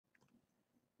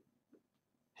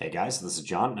Hey guys, this is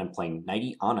John, and I'm playing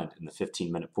nityanand in the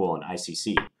 15-minute pool in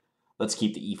ICC. Let's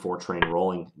keep the e4 train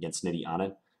rolling against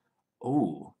nityanand.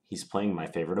 Ooh, he's playing my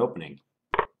favorite opening.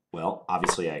 Well,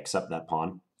 obviously I accept that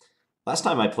pawn. Last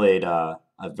time I played a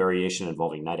variation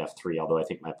involving knight f3, although I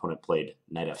think my opponent played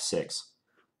knight f6.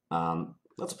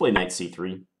 Let's play knight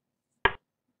c3.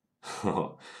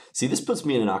 See, this puts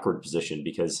me in an awkward position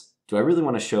because do I really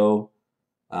want to show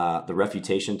the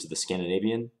refutation to the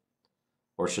Scandinavian?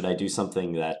 Or should I do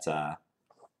something that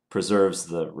preserves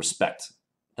the respect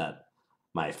that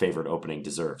my favorite opening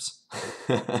deserves?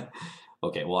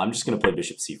 Okay, well, I'm just going to play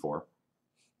bishop c4.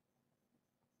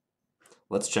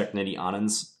 Let's check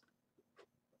nityanand's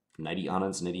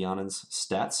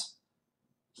stats.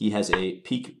 He has a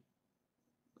peak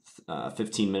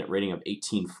 15-minute rating of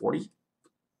 1840,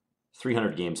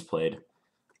 300 games played.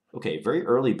 Okay, very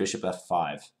early bishop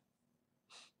f5.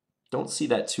 Don't see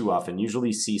that too often.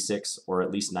 Usually c6 or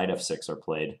at least knight f6 are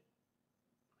played.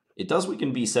 It does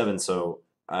weaken b7, so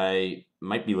I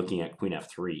might be looking at queen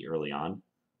f3 early on.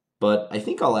 But I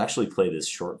think I'll actually play this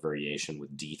short variation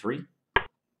with d3.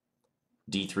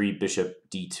 d3, bishop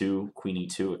d2, queen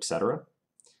e2, etc.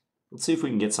 Let's see if we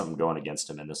can get something going against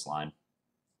him in this line.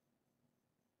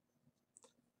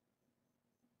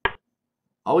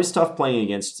 Always tough playing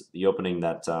against the opening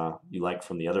that you like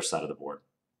from the other side of the board.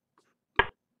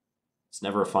 It's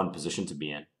never a fun position to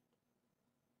be in.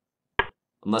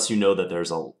 Unless you know that there's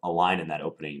a line in that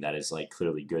opening that is like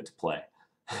clearly good to play.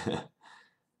 All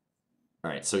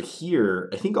right, so here,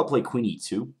 I think I'll play queen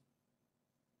e2.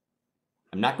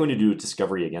 I'm not going to do a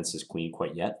discovery against his queen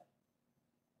quite yet.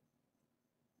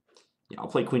 Yeah, I'll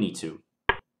play queen e2.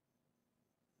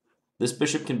 This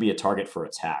bishop can be a target for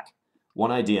attack.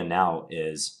 One idea now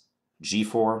is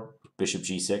g4, bishop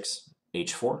g6,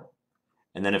 h4.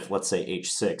 And then if, let's say,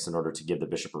 h6, in order to give the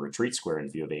bishop a retreat square in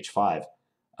view of h5,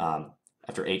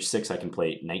 after h6, I can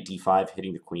play knight d5,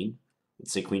 hitting the queen.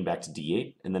 Let's say queen back to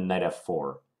d8, and then knight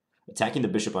f4, attacking the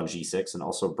bishop on g6 and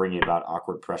also bringing about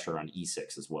awkward pressure on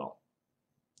e6 as well.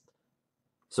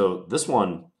 So this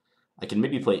one, I can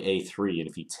maybe play a3, and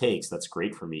if he takes, that's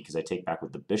great for me because I take back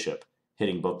with the bishop,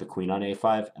 hitting both the queen on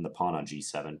a5 and the pawn on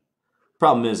g7.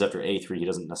 Problem is, after a3, he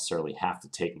doesn't necessarily have to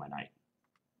take my knight.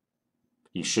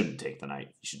 He shouldn't take the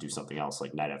knight. He should do something else,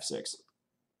 like knight f6.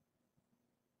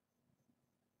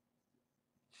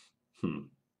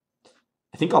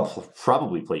 I think I'll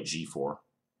probably play g4,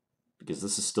 because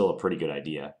this is still a pretty good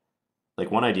idea. Like,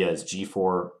 one idea is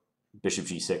g4, bishop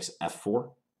g6,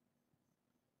 f4.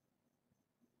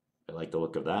 I like the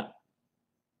look of that.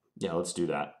 Yeah, let's do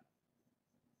that.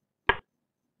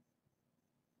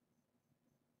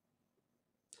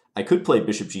 I could play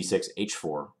bishop g6,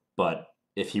 h4, but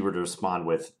if he were to respond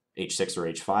with h6 or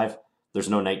h5, there's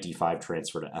no knight d5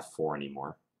 transfer to f4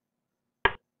 anymore.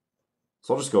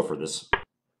 So I'll just go for this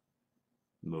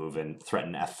move and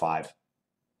threaten f5.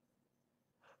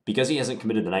 Because he hasn't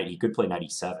committed the knight, he could play knight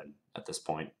e7 at this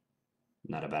point.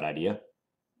 Not a bad idea.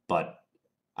 But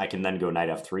I can then go knight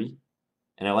f3.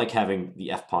 And I like having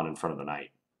the f-pawn in front of the knight.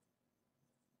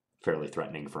 Fairly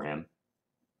threatening for him.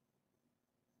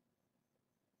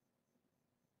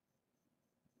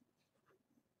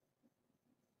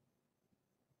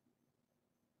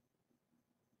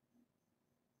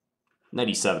 Knight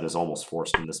e7 is almost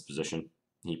forced in this position.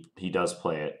 He does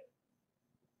play it.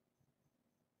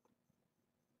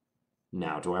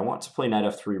 Now, do I want to play knight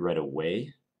f3 right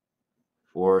away?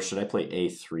 Or should I play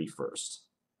a3 first?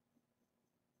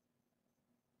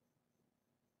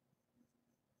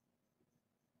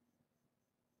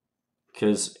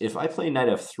 Because if I play knight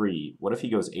f3, what if he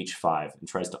goes h5 and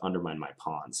tries to undermine my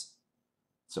pawns?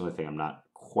 It's the only thing I'm not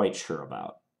quite sure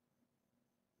about.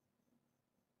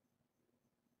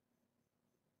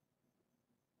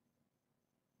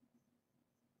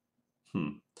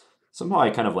 Somehow I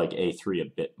kind of like a3 a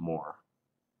bit more.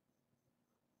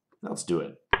 Let's do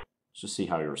it. Let's just see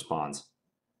how he responds.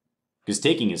 Because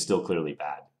taking is still clearly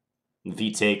bad. If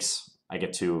he takes, I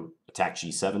get to attack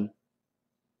g7.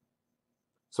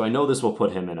 So I know this will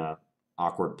put him in an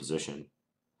awkward position.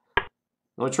 The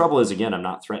only trouble is, again, I'm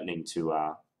not threatening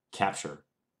to capture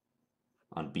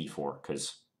on b4,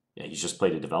 because yeah, he's just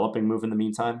played a developing move in the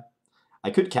meantime.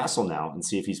 I could castle now and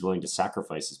see if he's willing to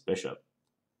sacrifice his bishop.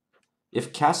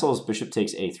 If castles bishop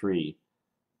takes a3,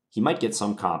 he might get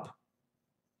some comp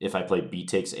if I play b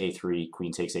takes a3,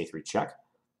 queen takes a3 check.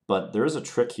 But there is a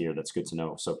trick here that's good to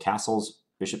know. So castles,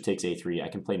 bishop takes a3, I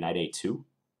can play knight a2.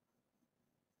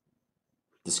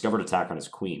 Discovered attack on his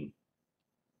queen.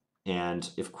 And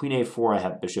if queen a4, I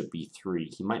have bishop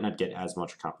b3, he might not get as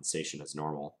much compensation as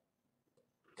normal.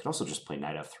 Could also just play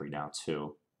knight f3 now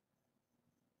too.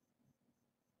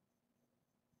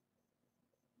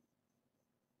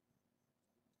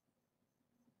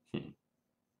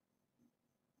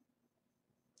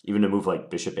 Even a move like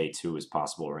bishop a2 is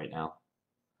possible right now,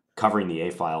 covering the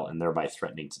a file and thereby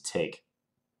threatening to take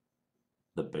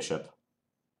the bishop.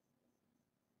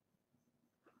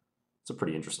 It's a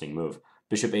pretty interesting move.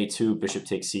 Bishop a2, bishop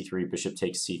takes c3, bishop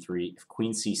takes c3. If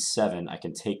queen c7, I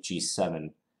can take g7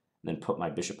 and then put my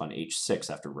bishop on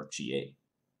h6 after rook g8.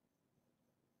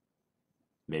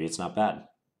 Maybe it's not bad.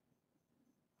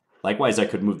 Likewise, I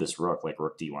could move this rook, like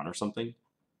rook d1 or something.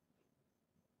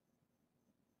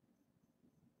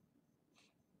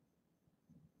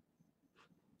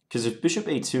 Because if bishop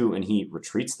a2 and he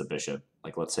retreats the bishop,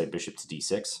 like let's say bishop to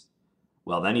d6,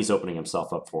 well, then he's opening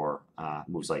himself up for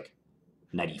moves like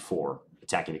knight e4,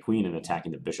 attacking the queen and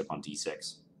attacking the bishop on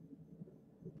d6.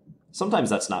 Sometimes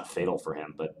that's not fatal for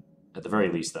him, but at the very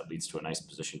least, that leads to a nice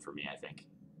position for me, I think.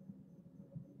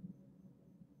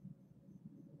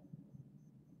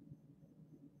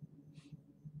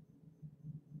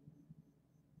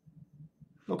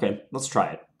 Okay, let's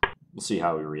try it. We'll see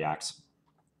how he reacts.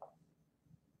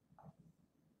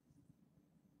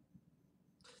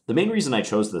 The main reason I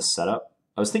chose this setup,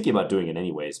 I was thinking about doing it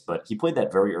anyways, but he played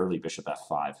that very early bishop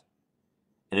f5.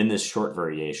 And in this short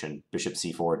variation, bishop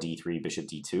c4, d3, bishop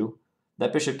d2,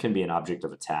 that bishop can be an object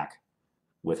of attack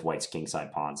with white's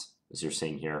kingside pawns, as you're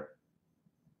seeing here.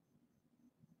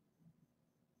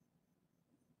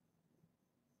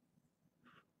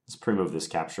 Let's pre-move this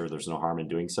capture. There's no harm in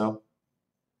doing so.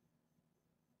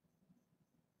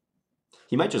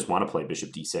 He might just want to play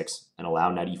bishop d6 and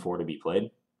allow knight e4 to be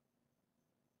played.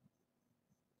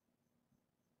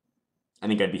 I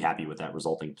think I'd be happy with that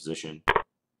resulting position.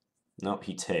 Nope,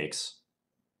 he takes.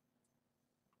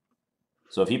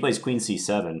 So if he plays queen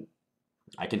c7,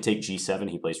 I can take g7,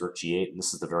 he plays rook g8, and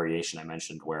this is the variation I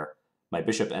mentioned where my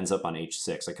bishop ends up on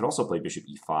h6. I could also play bishop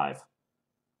e5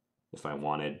 if I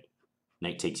wanted.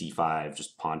 Knight takes e5,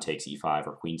 just pawn takes e5,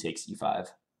 or queen takes e5.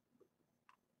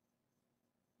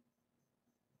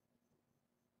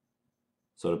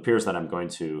 So it appears that I'm going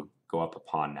to go up a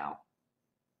pawn now.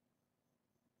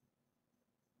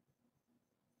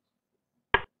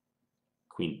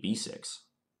 Queen b6.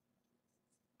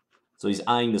 So he's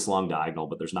eyeing this long diagonal,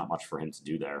 but there's not much for him to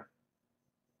do there.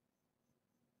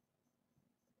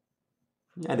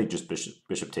 I think just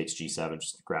bishop takes g7,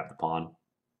 just to grab the pawn.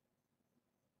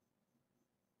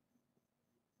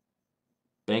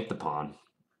 Bank the pawn.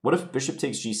 What if bishop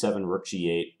takes g7, rook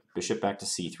g8, bishop back to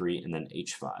c3, and then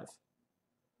h5?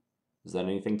 Is that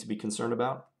anything to be concerned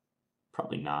about?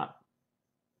 Probably not.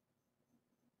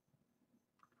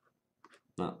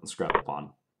 No, let's grab the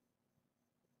pawn.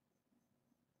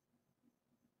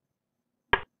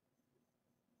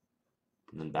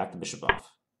 And then back the bishop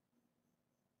off.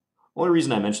 Only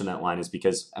reason I mention that line is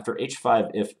because after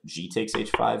h5, if g takes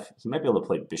h5, he might be able to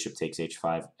play bishop takes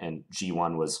h5, and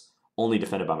g1 was only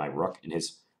defended by my rook, and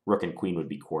his rook and queen would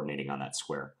be coordinating on that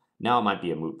square. Now it might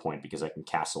be a moot point because I can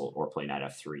castle or play knight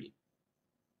f3.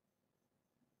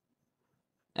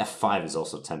 f5 is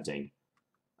also tempting,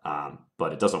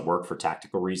 but it doesn't work for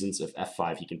tactical reasons. If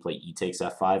f5, he can play e takes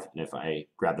f5, and if I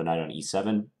grab the knight on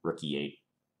e7, rook e8,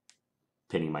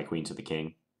 pinning my queen to the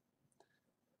king.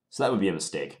 So that would be a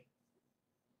mistake.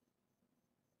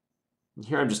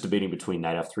 Here I'm just debating between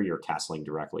knight f3 or castling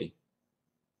directly.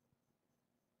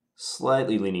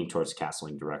 Slightly leaning towards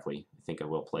castling directly. I think I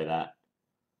will play that.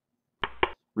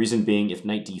 Reason being, if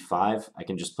knight d5, I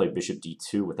can just play bishop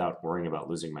d2 without worrying about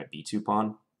losing my b2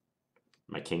 pawn.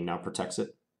 My king now protects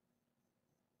it.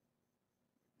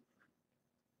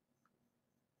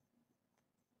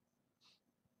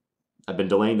 I've been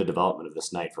delaying the development of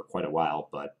this knight for quite a while,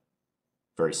 but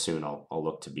very soon I'll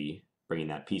look to be bringing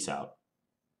that piece out.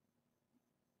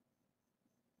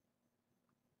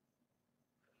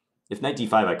 If knight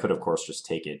d5, I could of course just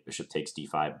take it, bishop takes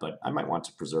d5, but I might want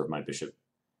to preserve my bishop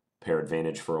pair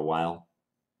advantage for a while.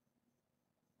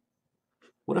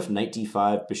 What if knight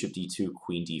d5, bishop d2,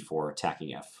 queen d4,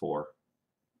 attacking f4?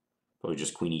 Probably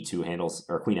just queen e2 handles,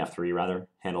 or queen f3 rather,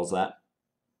 handles that.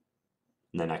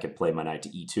 And then I could play my knight to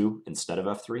e2 instead of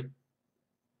f3.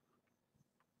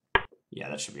 Yeah,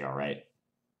 that should be all right.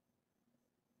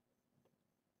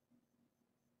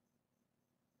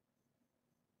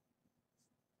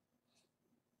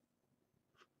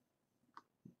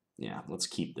 Yeah, let's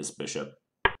keep this bishop.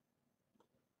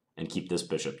 And keep this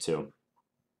bishop too.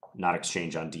 Not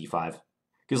exchange on d5.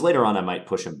 Because later on I might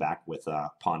push him back with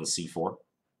pawn to c4.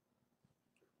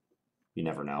 You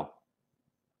never know.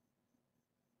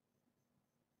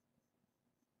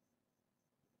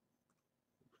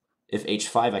 If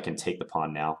h5, I can take the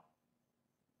pawn now.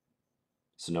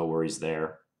 So no worries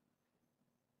there.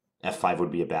 f5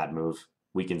 would be a bad move.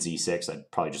 Weakens e6.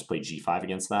 I'd probably just play g5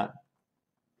 against that.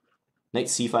 Knight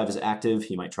c5 is active.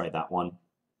 He might try that one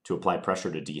to apply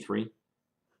pressure to d3.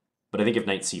 But I think if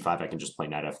knight c5, I can just play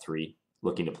knight f3,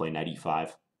 looking to play knight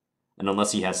e5. And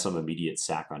unless he has some immediate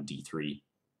sack on d3,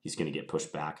 he's going to get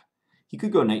pushed back. He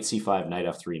could go knight c5, knight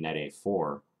f3, knight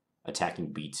a4,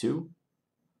 attacking b2.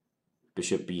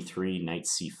 Bishop b3, knight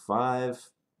c5.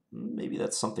 Maybe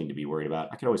that's something to be worried about.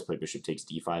 I could always play bishop takes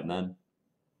d5 then.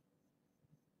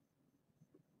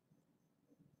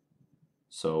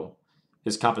 So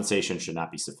his compensation should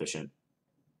not be sufficient.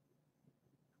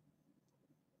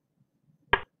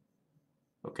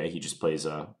 Okay, he just plays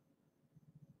a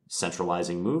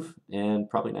centralizing move, and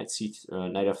probably knight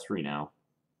f3 now.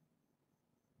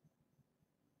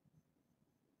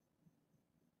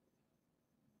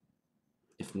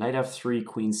 If knight f3,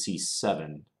 queen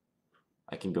c7,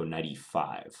 I can go knight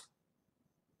e5.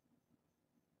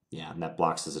 Yeah, and that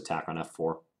blocks his attack on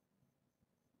f4.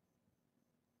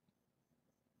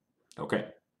 Okay,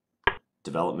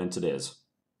 development it is.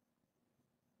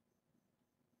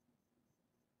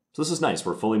 So this is nice.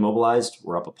 We're fully mobilized.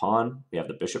 We're up a pawn. We have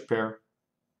the bishop pair.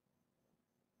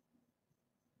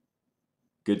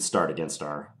 Good start against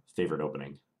our favorite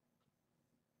opening.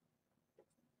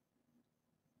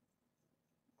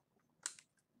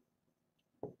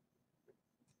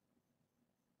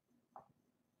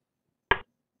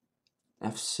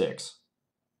 f6.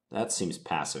 That seems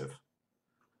passive.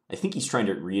 I think he's trying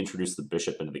to reintroduce the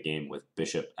bishop into the game with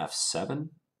bishop f7.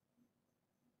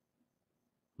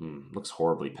 Looks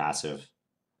horribly passive.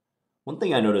 One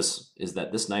thing I notice is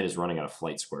that this knight is running out of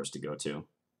flight squares to go to.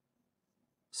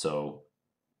 So,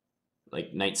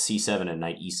 like knight c7 and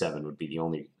knight e7 would be the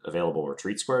only available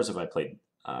retreat squares if I played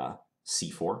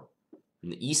c4.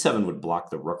 And the e7 would block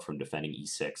the rook from defending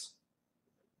e6.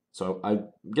 So I'm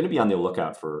going to be on the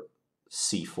lookout for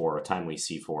c4, a timely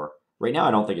c4. Right now,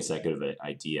 I don't think it's that good of an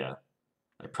idea.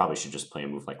 I probably should just play a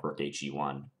move like rook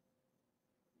he1.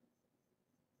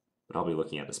 But I'll be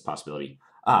looking at this possibility.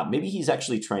 Maybe he's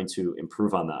actually trying to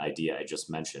improve on the idea I just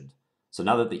mentioned. So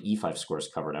now that the e5 square is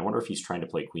covered, I wonder if he's trying to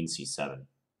play queen c7.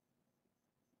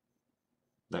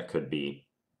 That could be.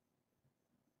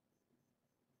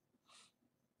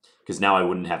 Because now I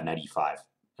wouldn't have knight e5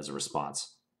 as a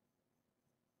response.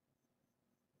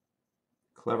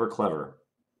 Clever, clever.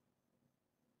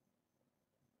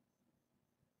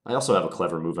 I also have a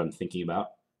clever move I'm thinking about.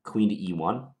 Queen to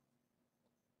e1.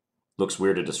 Looks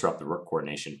weird to disrupt the rook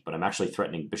coordination, but I'm actually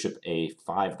threatening bishop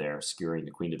a5 there, skewering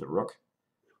the queen to the rook.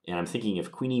 And I'm thinking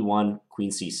if queen e1, queen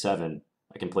c7,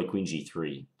 I can play queen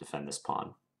g3, defend this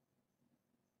pawn.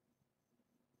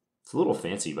 It's a little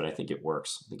fancy, but I think it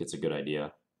works. I think it's a good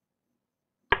idea.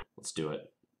 Let's do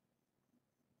it.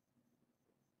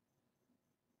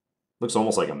 Looks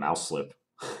almost like a mouse slip.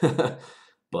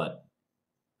 But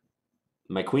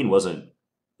my queen wasn't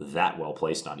that well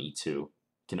placed on e2.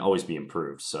 Can always be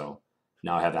improved, so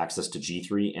now I have access to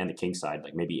g3 and the king side.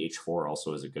 Like maybe h4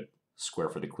 also is a good square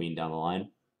for the queen down the line.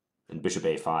 And bishop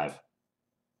a5.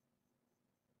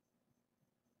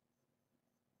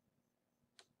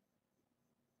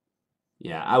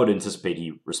 Yeah, I would anticipate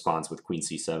he responds with queen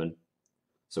c7.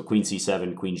 So queen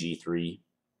c7, queen g3,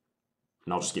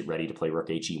 and I'll just get ready to play rook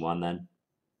he1 then.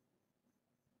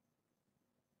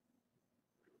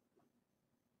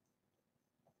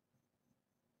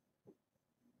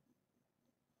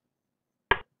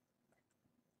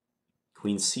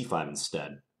 Queen c5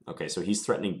 instead. Okay, so he's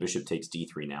threatening bishop takes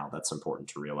d3 now. That's important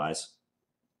to realize.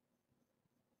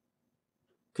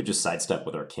 Could just sidestep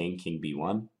with our king, king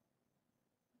b1.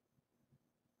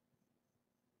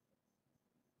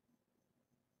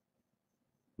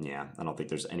 Yeah, I don't think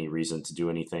there's any reason to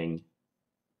do anything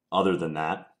other than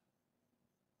that.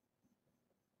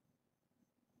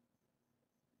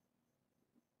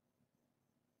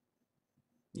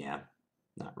 Yeah,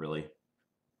 not really.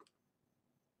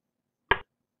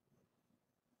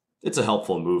 It's a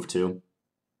helpful move, too.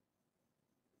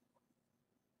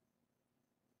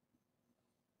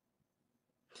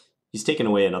 He's taken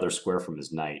away another square from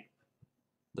his knight.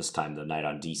 This time the knight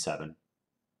on d7.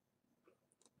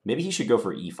 Maybe he should go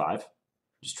for e5.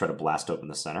 Just try to blast open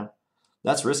the center.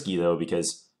 That's risky, though,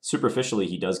 because superficially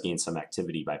he does gain some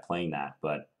activity by playing that,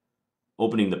 but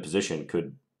opening the position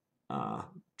could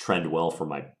trend well for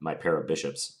my pair of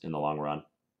bishops in the long run.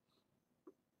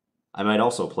 I might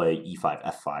also play e5,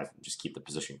 f5, and just keep the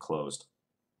position closed.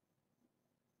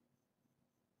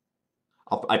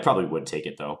 I probably would take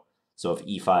it, though. So if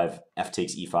e5, f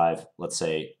takes e5, let's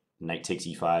say knight takes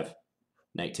e5,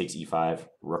 knight takes e5,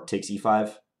 rook takes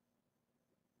e5,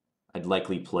 I'd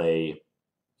likely play,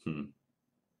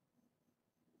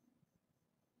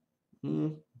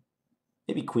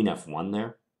 maybe queen f1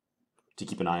 there to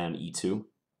keep an eye on e2.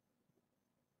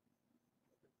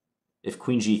 If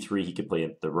queen g3, he could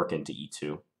play the rook into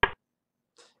e2.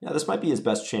 Yeah, this might be his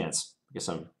best chance. I guess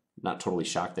I'm not totally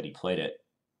shocked that he played it.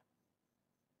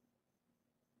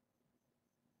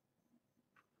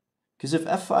 Because if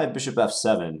f5, bishop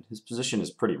f7, his position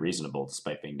is pretty reasonable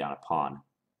despite being down a pawn.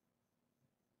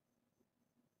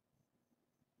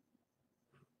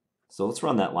 So let's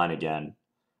run that line again.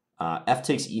 F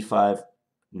takes e5,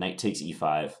 knight takes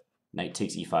e5, knight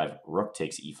takes e5, rook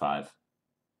takes e5,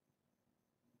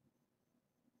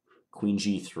 queen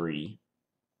g3,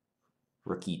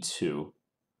 rook e2.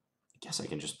 I guess I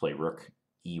can just play rook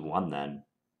e1 then.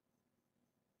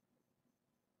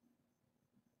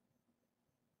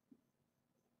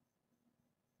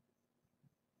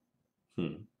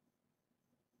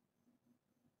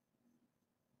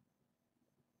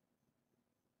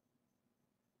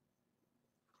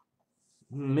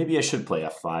 Maybe I should play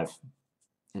f5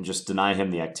 and just deny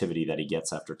him the activity that he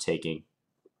gets after taking.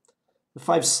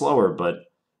 f5's slower, but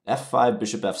f5,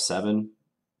 bishop f7,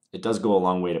 it does go a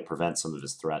long way to prevent some of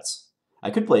his threats. I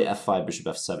could play f5, bishop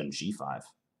f7, g5.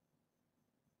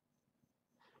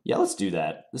 Yeah, let's do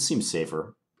that. This seems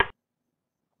safer. I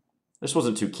just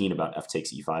wasn't too keen about f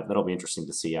takes e5. That'll be interesting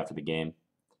to see after the game,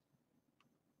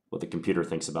 what the computer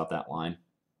thinks about that line.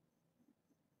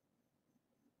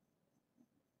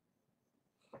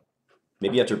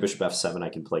 Maybe after bishop f7, I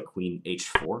can play queen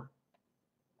h4.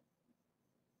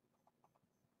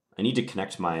 I need to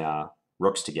connect my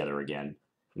rooks together again,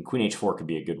 and queen h4 could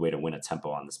be a good way to win a tempo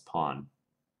on this pawn.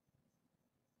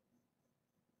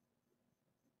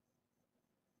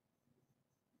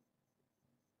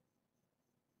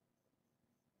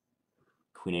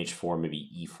 Queen h4,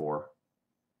 maybe e4.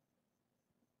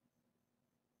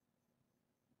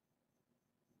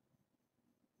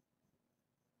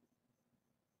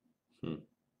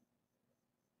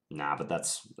 Nah, but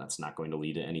that's not going to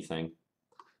lead to anything.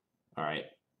 All right,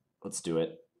 let's do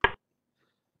it.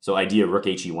 So idea rook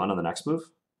he1 on the next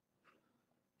move.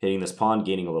 Hitting this pawn,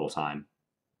 gaining a little time.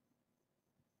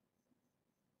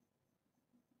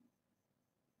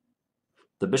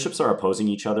 The bishops are opposing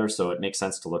each other, so it makes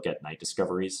sense to look at knight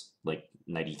discoveries, like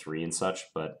knight e3 and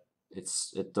such, but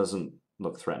it doesn't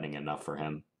look threatening enough for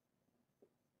him.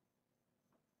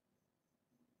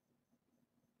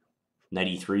 Knight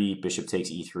e3, bishop takes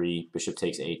e3, bishop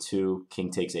takes a2,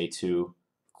 king takes a2,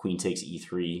 queen takes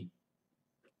e3,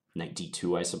 knight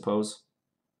d2, I suppose.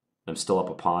 I'm still up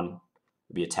a pawn.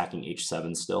 I'd be attacking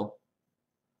h7 still.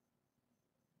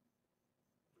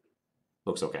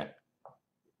 Looks okay.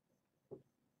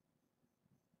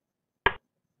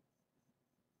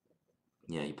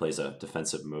 Yeah, he plays a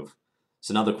defensive move.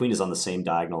 So now the queen is on the same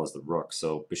diagonal as the rook,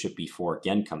 so bishop b4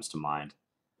 again comes to mind.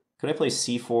 Could I play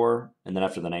c4, and then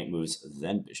after the knight moves,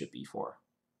 then bishop b4?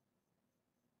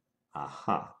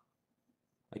 Aha.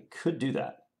 I could do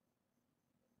that.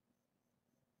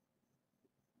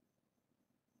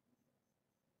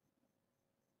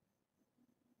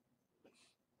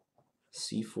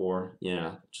 c4,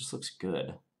 yeah, it just looks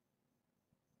good.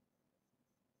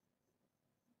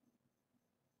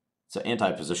 It's an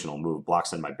anti-positional move,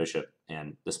 blocks in my bishop,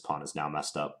 and this pawn is now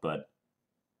messed up, but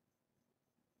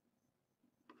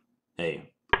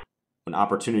hey, when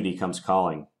opportunity comes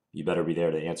calling, you better be there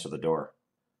to answer the door.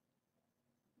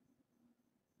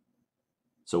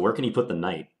 So where can he put the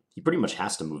knight? He pretty much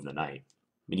has to move the knight.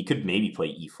 I mean, he could maybe play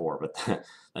e4, but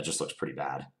that just looks pretty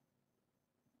bad.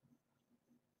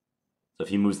 So if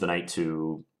he moves the knight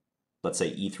to, let's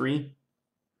say, e3,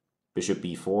 bishop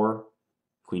b4,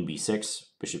 queen b6,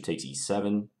 bishop takes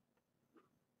e7,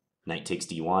 knight takes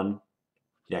d1,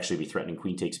 he'd actually be threatening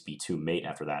queen takes b2 mate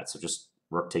after that. So just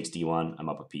rook takes d1, I'm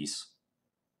up a piece.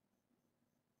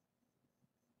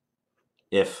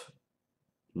 If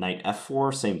knight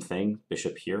f4, same thing,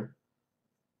 bishop here.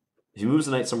 If he moves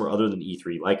the knight somewhere other than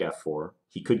e3, like f4,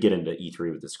 he could get into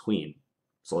e3 with this queen.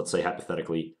 So let's say,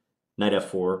 hypothetically, knight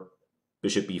f4,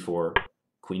 bishop b4,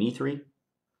 queen e3.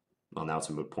 Well, now it's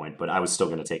a moot point, but I was still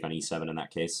going to take on e7 in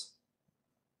that case.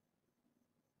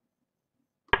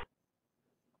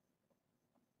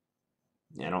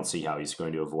 Yeah, I don't see how he's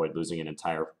going to avoid losing an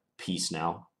entire piece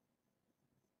now.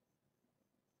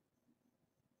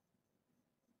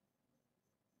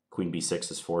 Queen b6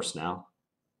 is forced now.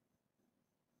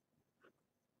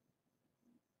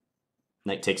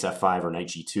 Knight takes f5 or knight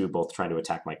g2, both trying to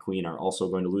attack my queen, are also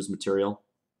going to lose material.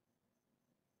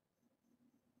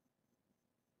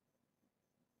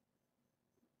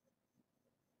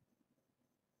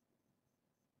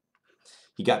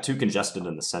 He got too congested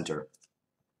in the center.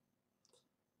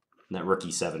 And that rook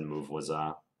e7 move was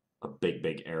a big,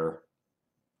 big error.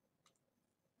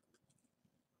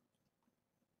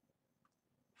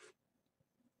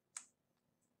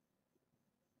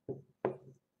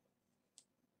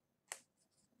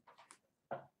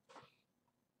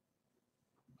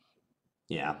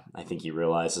 Yeah, I think he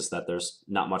realizes that there's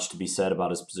not much to be said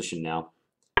about his position now.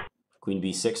 Queen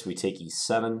b6, we take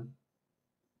e7.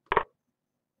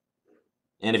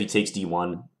 And if he takes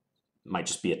d1, it might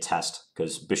just be a test,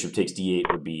 because bishop takes d8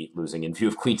 would be losing in view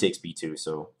of queen takes b2,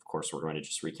 so of course we're going to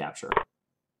just recapture.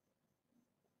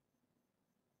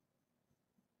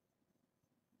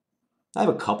 I have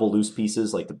a couple loose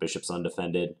pieces, like the bishop's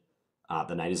undefended,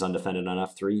 the knight is undefended on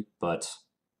f3, but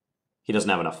he doesn't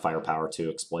have enough firepower to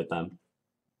exploit them.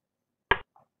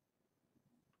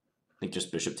 I think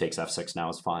just bishop takes f6 now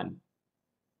is fine.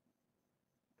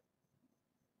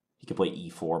 He can play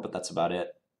e4, but that's about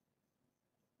it.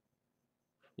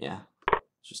 Yeah,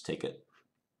 let's just take it.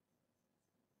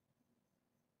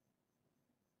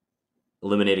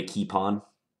 Eliminate a key pawn.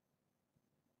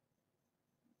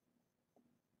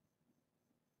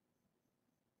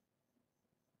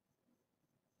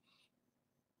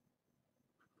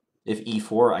 If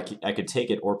e4, I could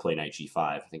take it or play knight g5.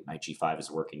 I think knight g5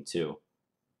 is working too.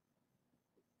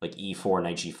 Like e4,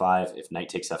 knight g5. If knight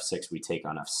takes f6, we take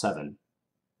on f7.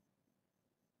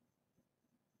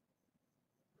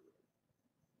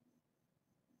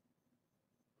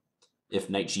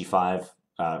 If knight g5,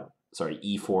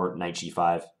 e4, knight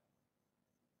g5,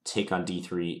 take on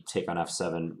d3, take on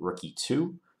f7, rook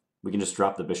e2, we can just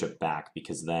drop the bishop back,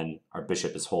 because then our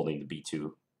bishop is holding the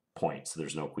b2 point, so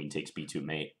there's no queen takes b2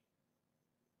 mate.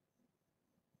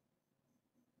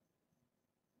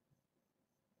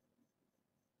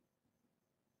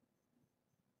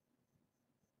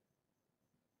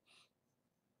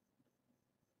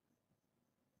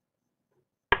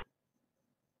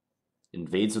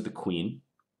 Invades with the queen.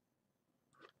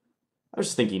 I was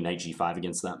just thinking knight g5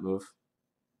 against that move.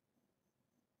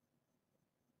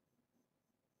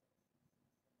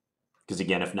 Because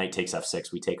again, if knight takes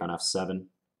f6, we take on f7.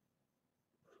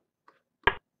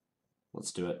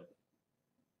 Let's do it.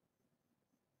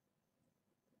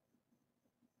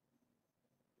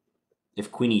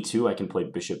 If queen e2, I can play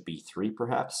bishop b3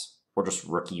 perhaps, or just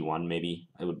rook e1 maybe.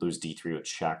 I would lose d3 with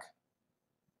check.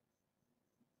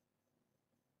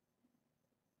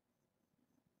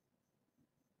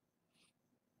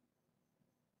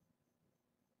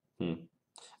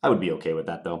 I would be okay with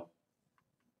that though.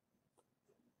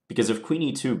 Because if queen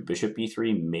e2, bishop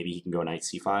b3, maybe he can go knight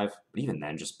c5. But even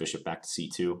then, just bishop back to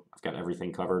c2. I've got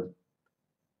everything covered.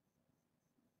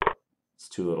 It's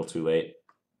too little too late.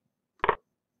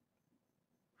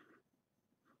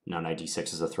 Now knight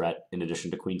d6 is a threat, in addition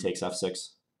to queen takes f6.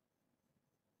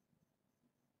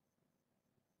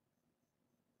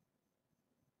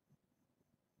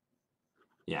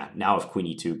 Yeah, now if queen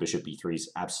e2, bishop b3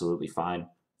 is absolutely fine.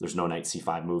 There's no knight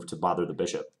c5 move to bother the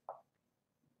bishop.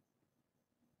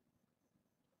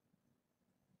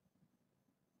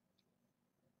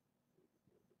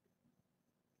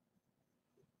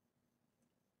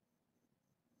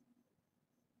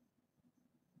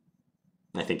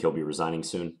 I think he'll be resigning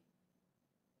soon.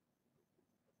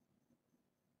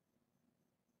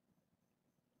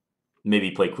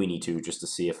 Maybe play queen e2 just to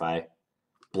see if I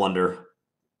blunder,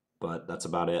 but that's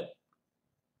about it.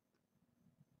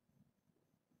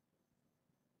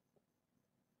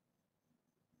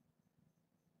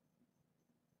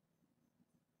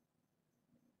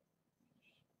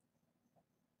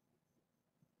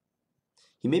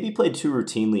 He maybe played too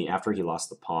routinely after he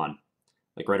lost the pawn,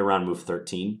 like right around move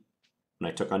 13. When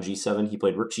I took on g7, he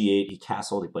played rook g8, he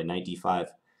castled, he played knight d5.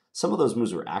 Some of those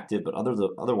moves were active, but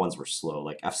the other ones were slow,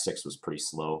 like f6 was pretty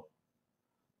slow.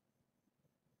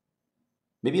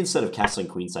 Maybe instead of castling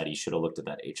queenside, he should have looked at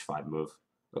that h5 move.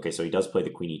 Okay, so he does play the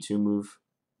queen e2 move.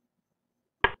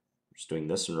 Just doing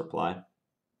this in reply.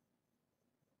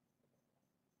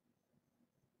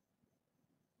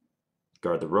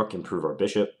 Guard the rook, improve our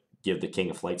bishop, give the king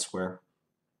a flight square.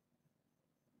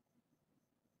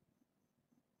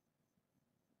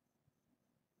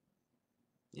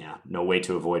 Yeah, no way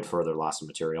to avoid further loss of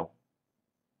material.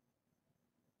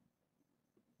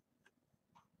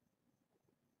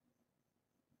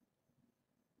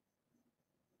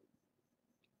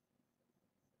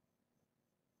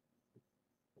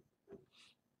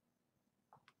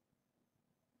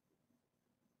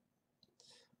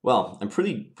 Well, I'm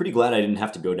pretty glad I didn't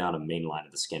have to go down a main line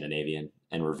of the Scandinavian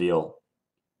and reveal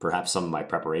perhaps some of my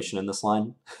preparation in this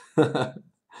line.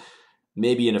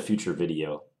 Maybe in a future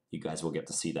video, you guys will get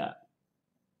to see that.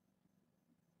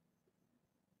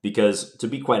 Because, to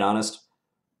be quite honest,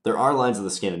 there are lines of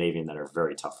the Scandinavian that are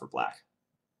very tough for black.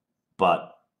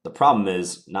 But the problem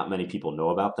is not many people know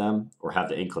about them or have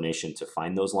the inclination to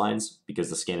find those lines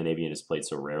because the Scandinavian is played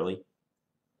so rarely.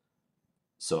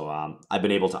 So I've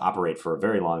been able to operate for a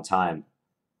very long time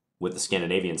with the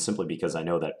Scandinavian simply because I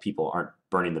know that people aren't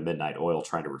burning the midnight oil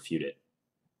trying to refute it.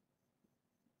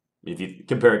 If you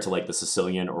compare it to like the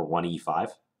Sicilian or 1e5,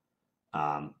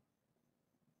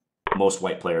 most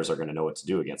white players are going to know what to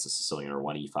do against the Sicilian or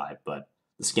 1e5, but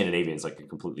the Scandinavian is like a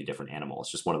completely different animal.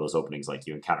 It's just one of those openings like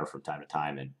you encounter from time to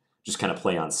time and just kind of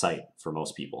play on sight for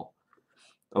most people.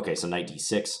 Okay, so knight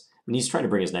d6. And he's trying to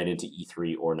bring his knight into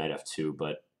e3 or knight f2,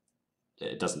 but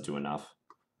it doesn't do enough.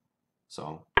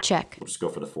 So check. We'll just go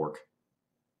for the fork.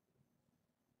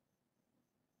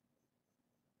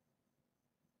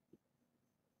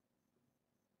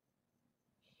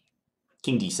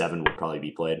 King d7 would probably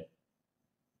be played.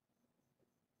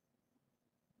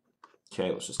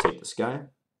 Okay, let's just take this guy.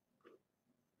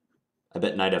 I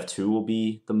bet knight f2 will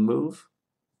be the move.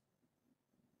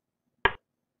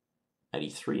 Knight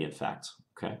e3, in fact.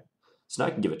 Okay. So now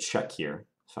I can give a check here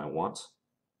if I want.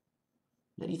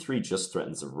 Knight e3 just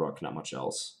threatens the rook, not much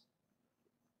else.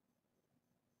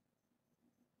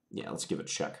 Yeah, let's give a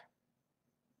check.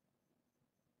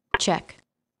 Check.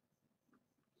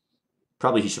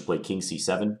 Probably he should play king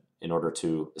c7 in order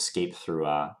to escape through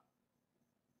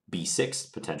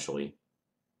b6, potentially.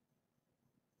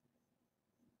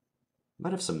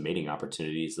 Might have some mating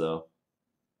opportunities, though.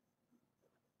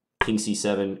 King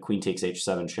c7, queen takes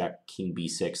h7, check, king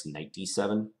b6, knight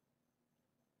d7.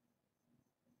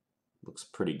 Looks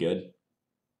pretty good.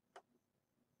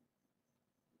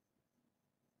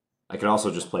 I could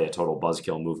also just play a total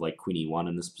buzzkill move like queen e1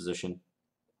 in this position.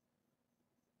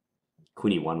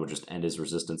 Queen e1 would just end his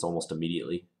resistance almost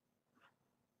immediately.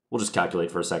 We'll just calculate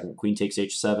for a second. Queen takes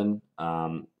h7,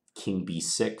 king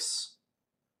b6,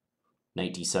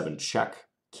 knight d7 check,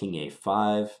 king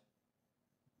a5.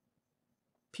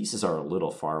 Pieces are a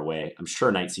little far away. I'm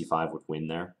sure knight c5 would win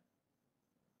there.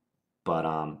 But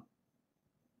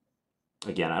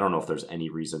again, I don't know if there's any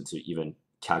reason to even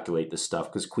calculate this stuff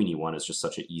because queen e1 is just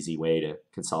such an easy way to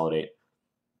consolidate.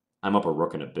 I'm up a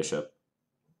rook and a bishop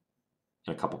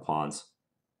and a couple pawns.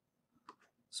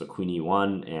 So queen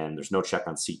e1, and there's no check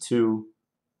on c2.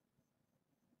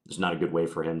 There's not a good way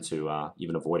for him to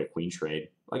even avoid a queen trade.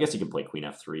 Well, I guess he can play queen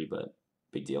f3, but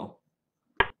big deal.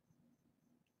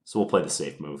 So we'll play the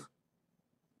safe move.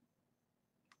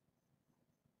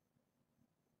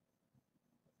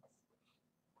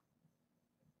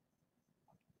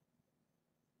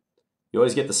 You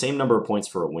always get the same number of points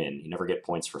for a win. You never get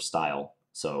points for style.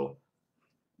 So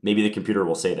maybe the computer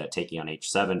will say that taking on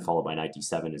h7 followed by knight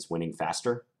d7 is winning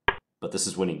faster, but this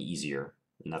is winning easier,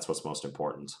 and that's what's most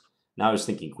important. Now I was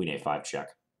thinking queen a5 check.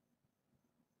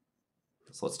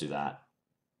 So let's do that.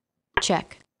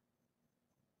 Check.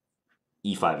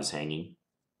 e5 is hanging.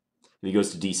 If he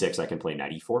goes to d6, I can play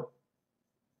knight e4.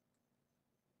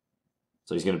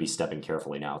 So he's going to be stepping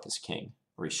carefully now with his king,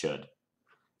 or he should.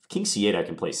 If king c8, I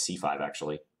can play c5,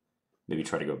 actually. Maybe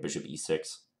try to go bishop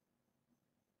e6.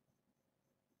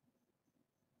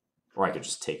 Or I could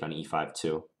just take on e5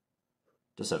 too.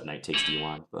 Just have knight takes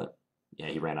d1, but yeah,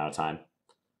 he ran out of time.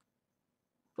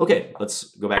 Okay,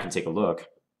 let's go back and take a look.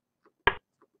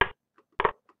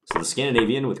 So the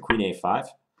Scandinavian with queen a5.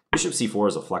 Bishop c4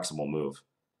 is a flexible move.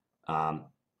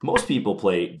 Most people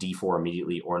play d4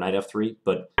 immediately or knight f3,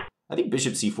 but I think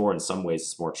bishop c4 in some ways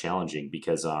is more challenging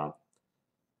because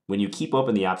when you keep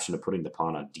open the option of putting the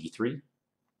pawn on d3,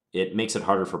 it makes it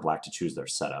harder for black to choose their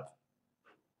setup.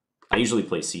 I usually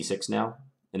play c6 now,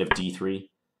 and if d3,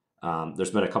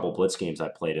 there's been a couple blitz games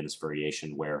I've played in this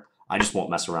variation where I just won't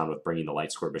mess around with bringing the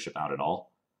light square bishop out at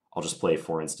all. I'll just play,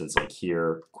 for instance, like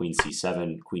here, queen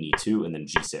c7, queen e2, and then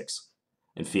g6,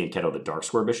 and fianchetto the dark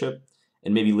square bishop,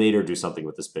 and maybe later do something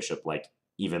with this bishop, like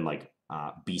even like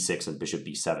b6 and bishop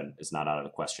b7 is not out of the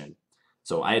question.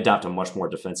 So I adopt a much more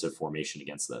defensive formation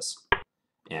against this.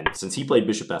 And since he played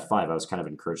bishop f5, I was kind of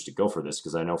encouraged to go for this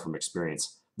because I know from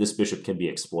experience this bishop can be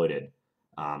exploited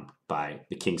by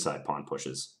the kingside pawn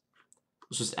pushes.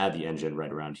 Let's just add the engine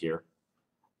right around here.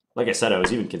 Like I said, I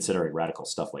was even considering radical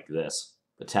stuff like this,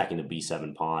 attacking the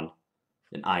b7 pawn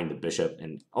and eyeing the bishop,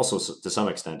 and also to some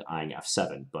extent eyeing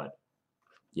f7, but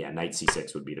yeah, knight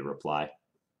c6 would be the reply.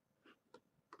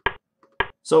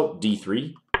 So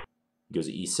d3 goes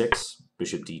to e6,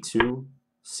 bishop d2,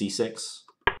 c6,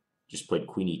 just played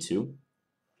queen e2.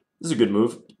 This is a good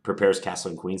move, prepares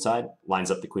castling queenside, lines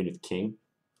up the queen with the king.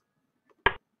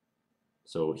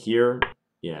 So here,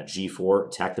 yeah, g4,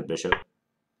 attack the bishop.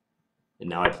 And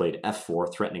now I played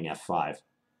f4, threatening f5.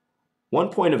 One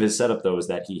point of his setup, though, is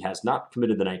that he has not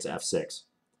committed the knight to f6.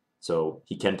 So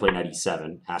he can play knight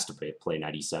e7, has to play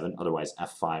knight e7, otherwise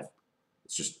f5.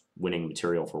 It's just winning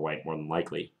material for white, more than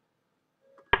likely.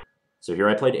 So here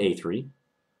I played a3.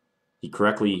 He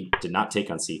correctly did not take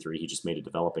on c3, he just made a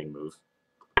developing move.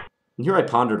 And here I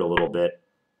pondered a little bit.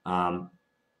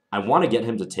 I want to get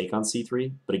him to take on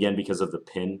c3, but again, because of the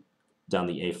pin down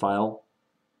the a file,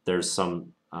 there's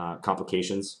some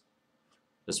complications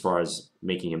as far as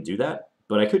making him do that.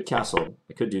 But I could castle.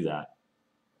 I could do that.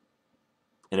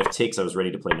 And if takes, I was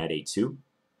ready to play knight a2.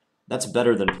 That's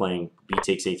better than playing b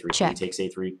takes a3, queen takes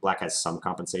a3. Black has some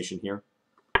compensation here.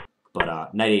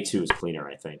 But knight a2 is cleaner,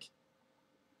 I think.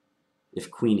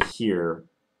 If queen here,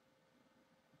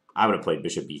 I would have played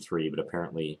bishop b3, but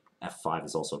apparently f5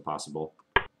 is also possible.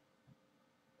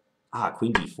 Ah,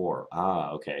 queen d4.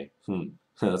 Ah, okay.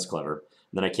 That's clever.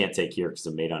 And then I can't take here because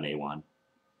I'm mate on a1.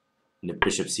 And if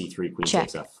bishop c3, queen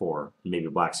takes f4, maybe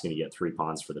black's going to get 3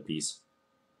 pawns for the piece.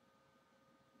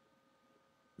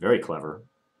 Very clever.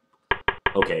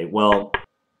 Okay, well,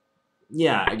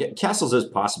 yeah, castles is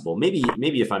possible. Maybe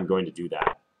if I'm going to do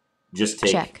that, just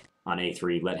take on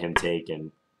a3, let him take,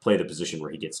 and play the position where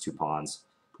he gets 2 pawns.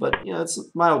 But, you know, it's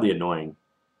mildly annoying.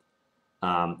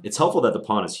 It's helpful that the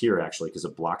pawn is here, actually, because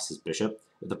it blocks his bishop.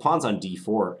 If the pawn's on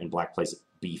d4 and black plays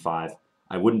b5,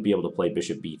 I wouldn't be able to play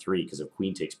bishop b3 because if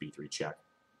queen takes b3 check.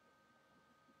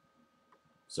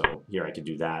 So here I could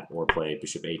do that, or play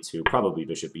bishop a2. Probably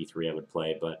bishop b3 I would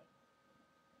play, but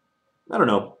I don't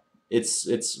know.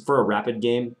 It's for a rapid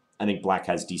game, I think black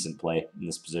has decent play in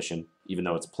this position, even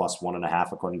though it's plus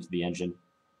 1.5 according to the engine.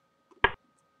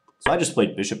 So I just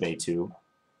played bishop a2,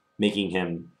 making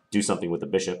him do something with the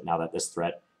bishop now that this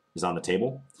threat is on the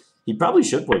table. He probably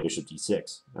should play bishop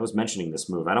d6. I was mentioning this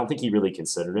move. I don't think he really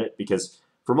considered it, because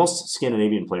for most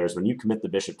Scandinavian players, when you commit the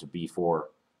bishop to b4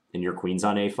 and your queen's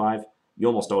on a5, you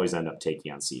almost always end up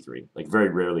taking on c3. Like, very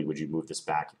rarely would you move this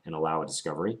back and allow a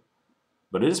discovery.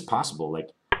 But it is possible.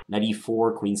 Like, knight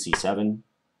e4, queen c7,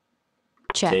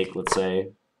 take, let's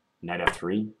say, knight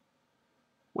f3.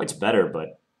 White's better,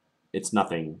 but it's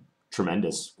nothing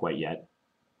tremendous quite yet.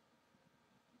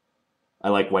 I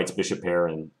like white's bishop pair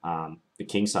and the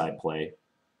kingside play,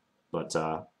 but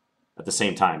at the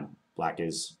same time, black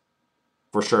is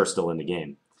for sure still in the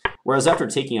game. Whereas after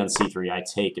taking on c3, I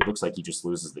take, it looks like he just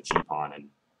loses the g-pawn and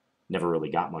never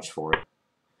really got much for it.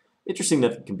 Interesting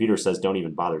that the computer says don't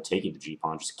even bother taking the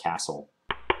g-pawn, just castle.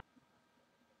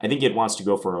 I think it wants to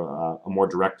go for a more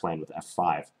direct plan with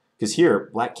f5, because here,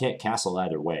 black can't castle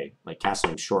either way. Like,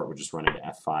 castling short would just run into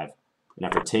f5. And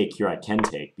after take, here I can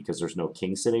take, because there's no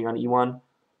king sitting on e1.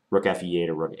 Rook f e8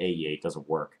 or rook a e8 doesn't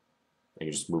work. I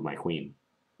can just move my queen.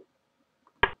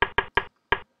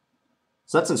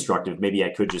 So that's instructive. Maybe I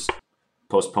could just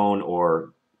postpone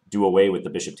or do away with the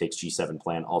bishop takes g7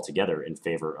 plan altogether in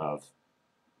favor of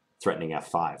threatening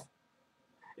f5.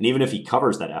 And even if he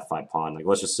covers that f5 pawn, like,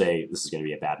 let's just say this is going to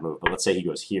be a bad move, but let's say he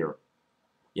goes here.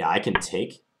 Yeah, I can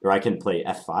take, or I can play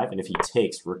f5, and if he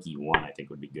takes, rook e1 I think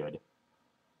would be good.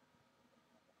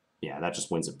 Yeah, that just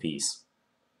wins a piece.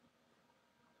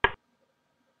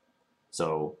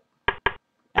 So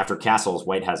after castles,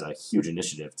 white has a huge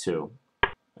initiative too.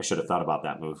 I should have thought about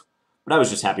that move. But I was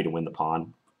just happy to win the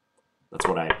pawn. That's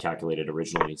what I had calculated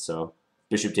originally. So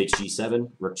bishop takes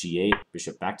g7, rook g8,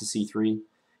 bishop back to c3.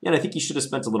 Yeah, and I think he should have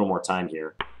spent a little more time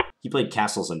here. He played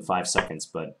castles in 5 seconds,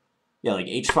 but yeah, like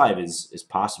h5 is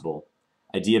possible.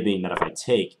 Idea being that if I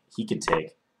take, he can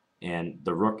take, and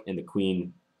the rook and the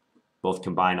queen both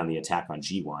combine on the attack on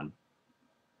g1.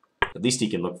 At least he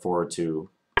can look forward to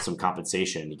some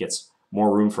compensation. He gets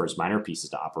more room for his minor pieces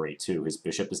to operate too. His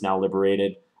bishop is now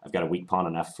liberated. I've got a weak pawn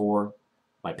on f4.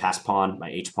 My pass pawn, my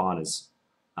h-pawn is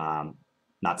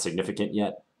not significant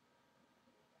yet.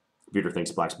 Computer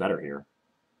thinks black's better here,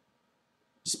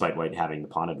 despite white having the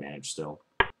pawn advantage still.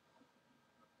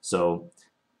 So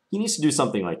he needs to do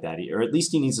something like that, or at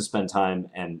least he needs to spend time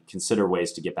and consider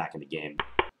ways to get back in the game.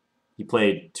 He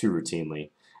played too routinely.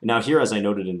 And now here, as I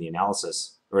noted in the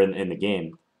analysis, or in the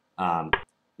game,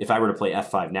 if I were to play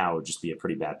f5 now, it would just be a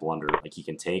pretty bad blunder. Like, he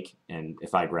can take, and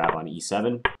if I grab on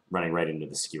e7, running right into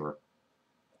the skewer.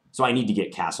 So I need to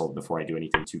get castled before I do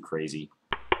anything too crazy.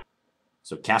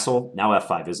 So castle, now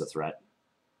f5 is a threat.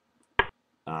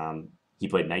 He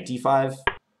played knight d5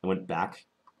 and went back.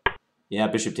 Yeah,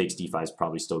 bishop takes d5 is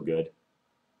probably still good.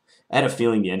 I had a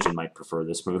feeling the engine might prefer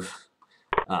this move.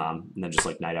 And then just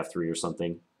like knight f3 or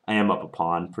something. I am up a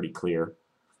pawn, pretty clear.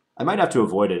 I might have to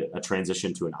avoid a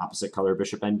transition to an opposite color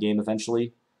bishop endgame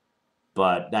eventually,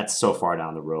 but that's so far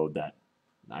down the road that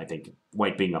I think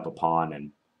white being up a pawn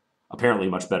and apparently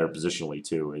much better positionally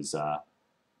too is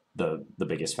the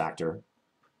biggest factor.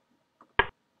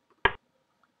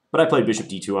 But I played bishop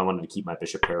d2. I wanted to keep my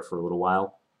bishop pair for a little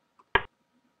while.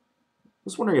 I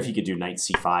was wondering if he could do knight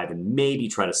c5 and maybe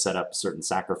try to set up certain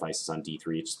sacrifices on d3.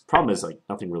 The problem is, like,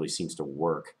 nothing really seems to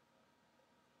work.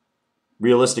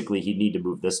 Realistically, he'd need to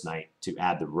move this knight to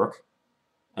add the rook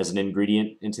as an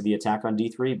ingredient into the attack on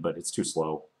d3, but it's too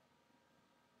slow.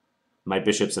 My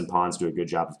bishops and pawns do a good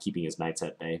job of keeping his knights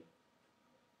at bay.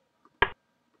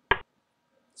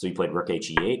 So he played rook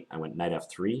he8. I went knight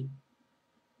f3.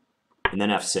 And then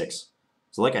f6.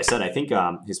 So like I said, I think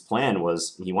his plan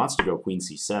was he wants to go queen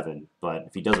c7, but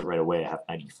if he does it right away, I have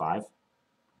knight e5.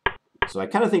 So I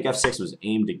kind of think f6 was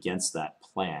aimed against that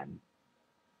plan.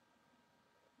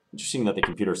 Interesting that the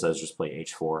computer says just play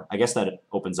h4. I guess that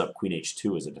opens up queen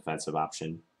h2 as a defensive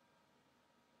option.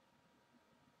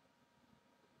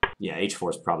 Yeah,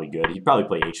 h4 is probably good. He'd probably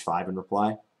play h5 in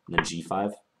reply, and then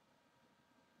g5.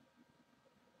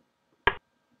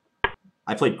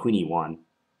 I played queen e1.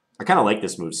 I kind of like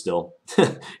this move still.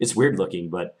 It's weird looking,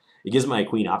 but it gives my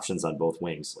queen options on both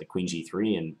wings, like queen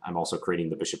g3, and I'm also creating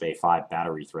the bishop a5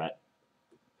 battery threat.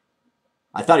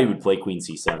 I thought he would play queen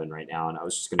c7 right now, and I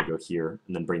was just going to go here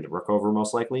and then bring the rook over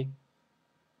most likely.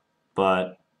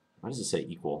 But why does it say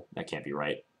equal? That can't be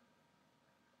right.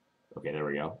 Okay, there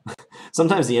we go.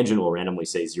 Sometimes the engine will randomly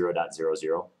say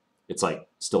 0.00. It's like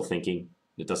still thinking.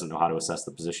 It doesn't know how to assess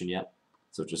the position yet.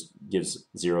 So it just gives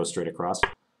 0 straight across.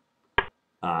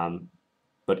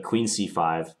 But queen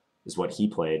c5 is what he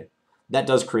played. That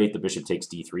does create the bishop takes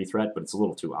d3 threat, but it's a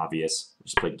little too obvious. I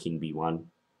just played king b1.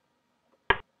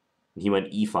 And he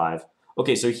went e5.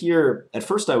 Okay, so here, at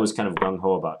first I was kind of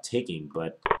gung-ho about taking,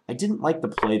 but I didn't like the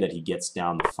play that he gets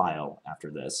down the file after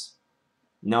this.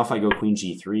 Now if I go queen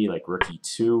g3, like rook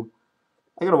e2,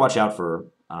 I gotta watch out for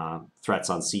threats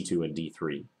on c2 and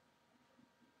d3.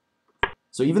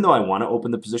 So even though I want to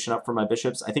open the position up for my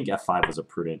bishops, I think f5 was a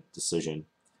prudent decision.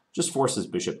 Just force his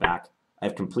bishop back. I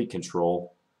have complete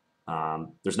control.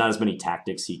 There's not as many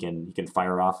tactics he can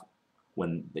fire off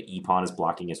when the e-pawn is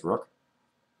blocking his rook.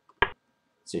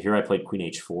 So here I played queen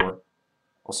h4.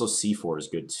 Also c4 is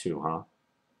good too, huh?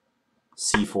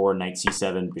 c4, knight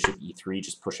c7, bishop e3,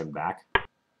 just push him back.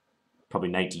 Probably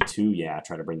knight d2, yeah,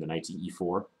 try to bring the knight to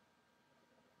e4.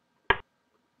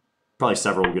 Probably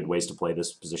several good ways to play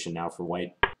this position now for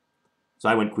white. So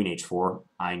I went queen h4,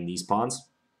 eyeing these pawns.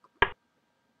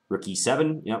 Rook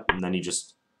e7, yep, and then he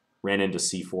just ran into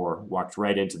c4, walked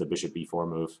right into the bishop b4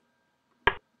 move.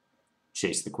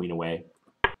 Chased the queen away.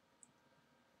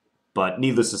 But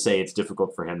needless to say, it's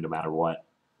difficult for him no matter what.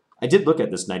 I did look at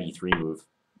this knight e3 move.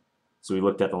 So we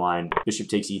looked at the line, bishop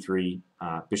takes e3,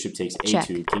 bishop takes a2, Check.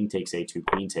 king takes a2,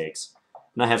 queen takes.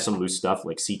 And I have some loose stuff,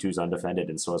 like c2's undefended,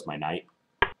 and so is my knight.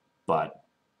 But,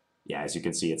 yeah, as you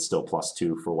can see, it's still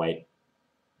 +2 for white.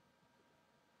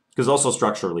 Because also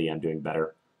structurally, I'm doing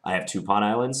better. I have 2 pawn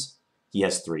islands. He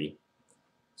has 3.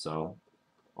 So,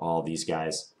 all these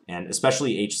guys. And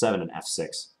especially h7 and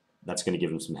f6. That's going to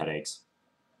give him some headaches.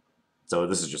 So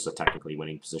this is just a technically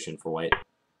winning position for white.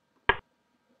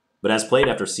 But as played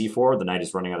after c4, the knight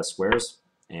is running out of squares.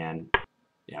 And,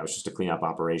 yeah, it was just a cleanup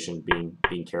operation,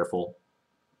 being careful.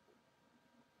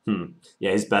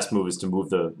 Yeah, his best move is to move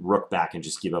the rook back and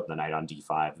just give up the knight on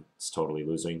d5. It's totally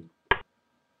losing.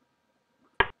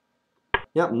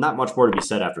 Yeah, not much more to be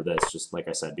said after this. Just like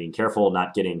I said, being careful,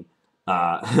 not getting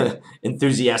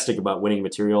enthusiastic about winning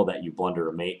material that you blunder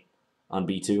a mate on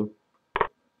b2.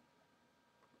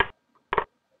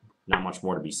 Not much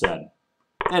more to be said.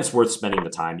 And it's worth spending the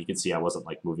time. You can see I wasn't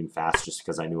like moving fast just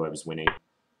because I knew I was winning.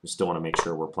 We still want to make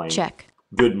sure we're playing Check.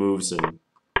 good moves and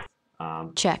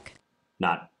Check.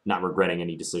 not regretting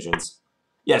any decisions.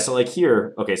 Yeah, so like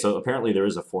here, okay, so apparently there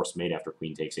is a forced mate after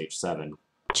queen takes h7.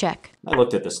 Check. I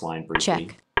looked at this line briefly.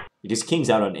 Check. Because king's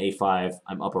out on a5,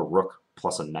 I'm up a rook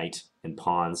plus a knight and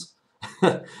pawns.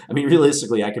 I mean,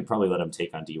 realistically, I could probably let him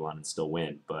take on d1 and still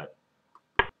win, but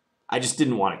I just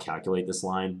didn't want to calculate this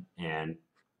line, and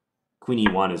queen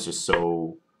e1 is just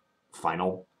so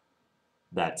final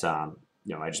that,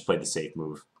 you know, I just played the safe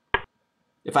move.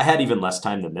 If I had even less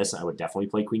time than this, I would definitely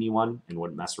play queen e1 and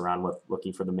wouldn't mess around with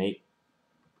looking for the mate.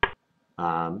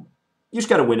 You just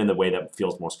got to win in the way that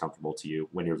feels most comfortable to you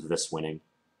when you're this winning.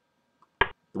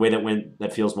 The way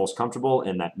that feels most comfortable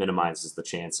and that minimizes the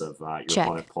chance of your Check.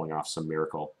 opponent pulling off some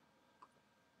miracle.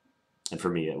 And for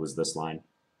me, it was this line.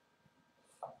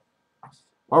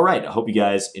 All right, I hope you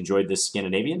guys enjoyed this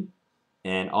Scandinavian,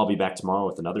 and I'll be back tomorrow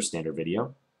with another standard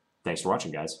video. Thanks for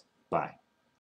watching, guys. Bye.